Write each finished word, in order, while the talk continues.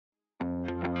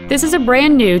This is a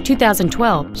brand new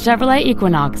 2012 Chevrolet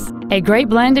Equinox, a great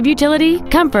blend of utility,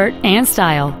 comfort, and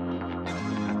style.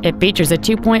 It features a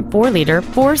 2.4-liter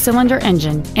four-cylinder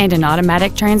engine and an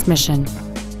automatic transmission.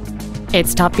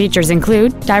 Its top features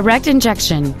include direct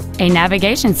injection, a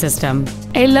navigation system,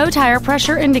 a low tire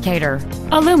pressure indicator,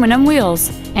 aluminum wheels,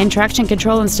 and traction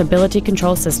control and stability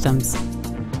control systems.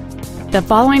 The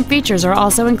following features are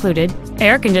also included: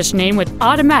 air conditioning with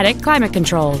automatic climate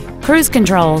control, cruise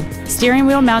control, steering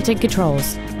wheel mounted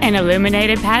controls, an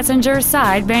illuminated passenger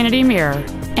side vanity mirror,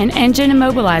 an engine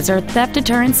immobilizer theft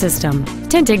deterrent system,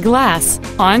 tinted glass,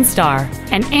 OnStar,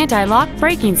 an anti-lock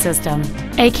braking system,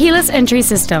 a keyless entry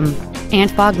system,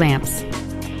 and fog lamps.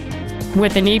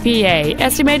 With an EPA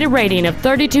estimated rating of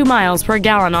 32 miles per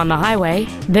gallon on the highway,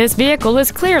 this vehicle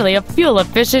is clearly a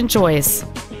fuel-efficient choice.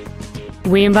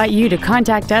 We invite you to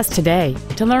contact us today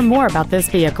to learn more about this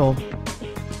vehicle.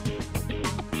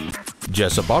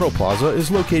 Jessup Auto Plaza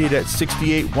is located at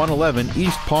 68111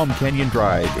 East Palm Canyon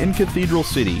Drive in Cathedral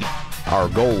City. Our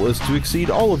goal is to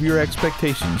exceed all of your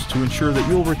expectations to ensure that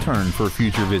you'll return for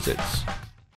future visits.